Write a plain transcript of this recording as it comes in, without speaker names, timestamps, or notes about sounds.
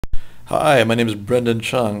Hi, my name is Brendan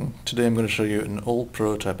Chung. Today I'm going to show you an old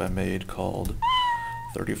prototype I made called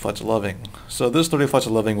 30 Flights of Loving. So this 30 Flights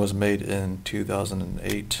of Loving was made in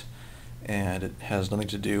 2008 and it has nothing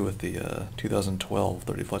to do with the 2012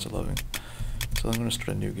 30 Flights of Loving. So I'm going to start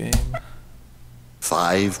a new game.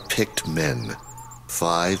 5 picked men.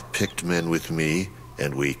 5 picked men with me,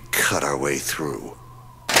 and we cut our way through.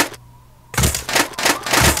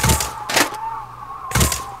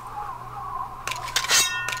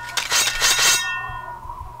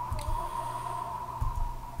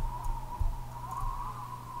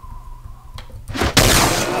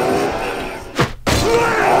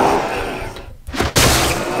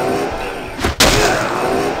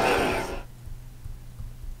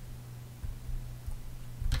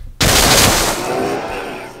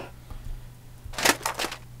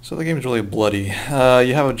 So the game is really bloody. You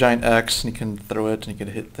have a giant axe and you can throw it and you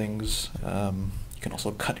can hit things. You can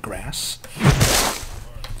also cut grass.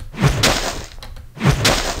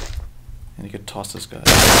 And you can toss this guy.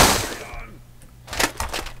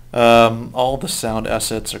 All the sound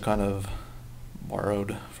assets are kind of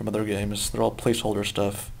borrowed from other games. They're all placeholder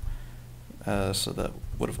stuff. So that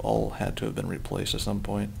would have all had to have been replaced at some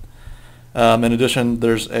point. In addition,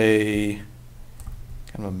 there's a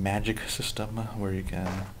kind of a magic system where you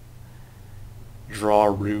can draw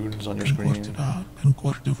runes on your screen. So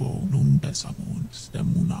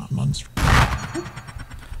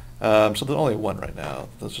there's only one right now.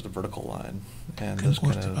 That's just a vertical line, and this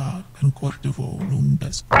kind of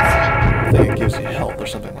thing gives you health or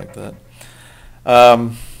something like that.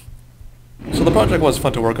 So the project was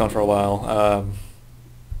fun to work on for a while,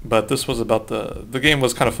 but this was about the game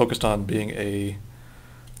was kind of focused on being a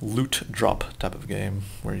loot drop type of game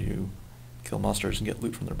where you kill monsters and get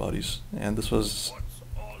loot from their bodies, and this was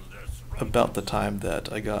about the time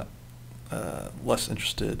that I got less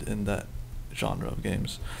interested in that genre of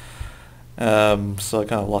games, so I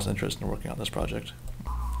kind of lost interest in working on this project.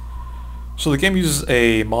 So the game uses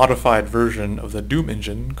a modified version of the Doom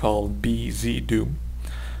engine called BZ Doom.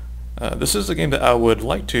 This is a game that I would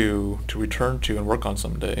like to return to and work on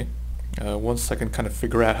someday, once I can kind of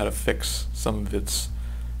figure out how to fix some of its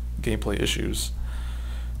gameplay issues.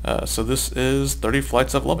 So this is 30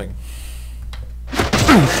 Flights of Loving.